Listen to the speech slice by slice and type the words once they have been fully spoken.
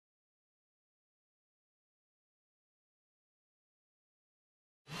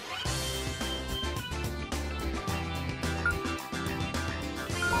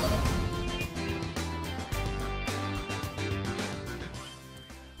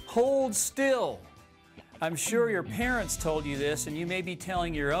Hold still. I'm sure your parents told you this, and you may be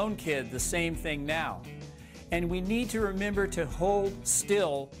telling your own kid the same thing now. And we need to remember to hold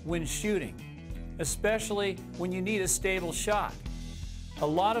still when shooting, especially when you need a stable shot. A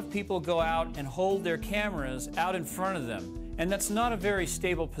lot of people go out and hold their cameras out in front of them, and that's not a very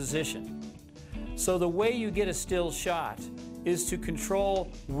stable position. So the way you get a still shot is to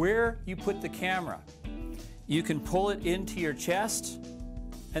control where you put the camera. You can pull it into your chest,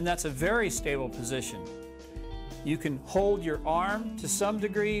 and that's a very stable position. You can hold your arm to some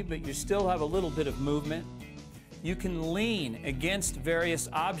degree, but you still have a little bit of movement. You can lean against various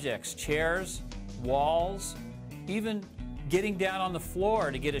objects, chairs, walls, even getting down on the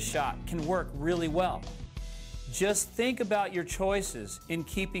floor to get a shot can work really well. Just think about your choices in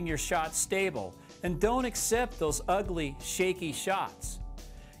keeping your shot stable, and don't accept those ugly, shaky shots.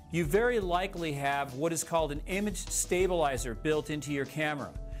 You very likely have what is called an image stabilizer built into your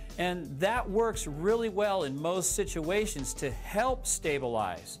camera, and that works really well in most situations to help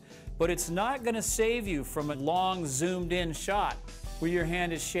stabilize. But it's not going to save you from a long zoomed-in shot where your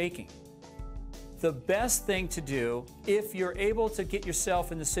hand is shaking. The best thing to do, if you're able to get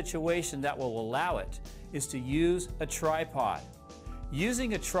yourself in the situation that will allow it, is to use a tripod.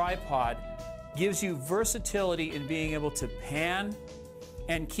 Using a tripod gives you versatility in being able to pan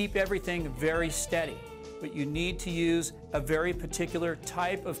and keep everything very steady. But you need to use a very particular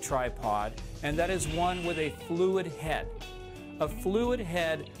type of tripod, and that is one with a fluid head. A fluid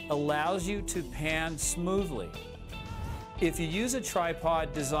head allows you to pan smoothly. If you use a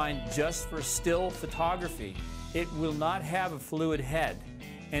tripod designed just for still photography, it will not have a fluid head,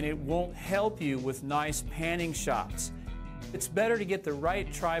 and it won't help you with nice panning shots. It's better to get the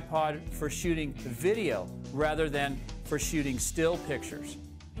right tripod for shooting video rather than for shooting still pictures.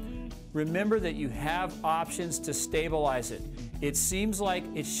 Remember that you have options to stabilize it. It seems like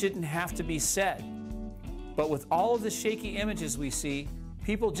it shouldn't have to be said, but with all of the shaky images we see,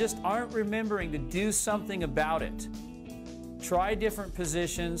 people just aren't remembering to do something about it. Try different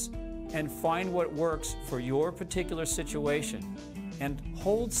positions and find what works for your particular situation, and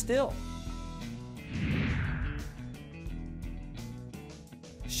hold still.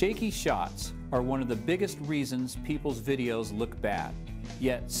 Shaky shots are one of the biggest reasons people's videos look bad,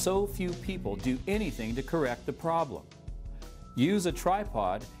 yet so few people do anything to correct the problem. Use a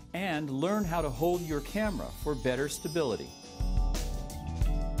tripod and learn how to hold your camera for better stability.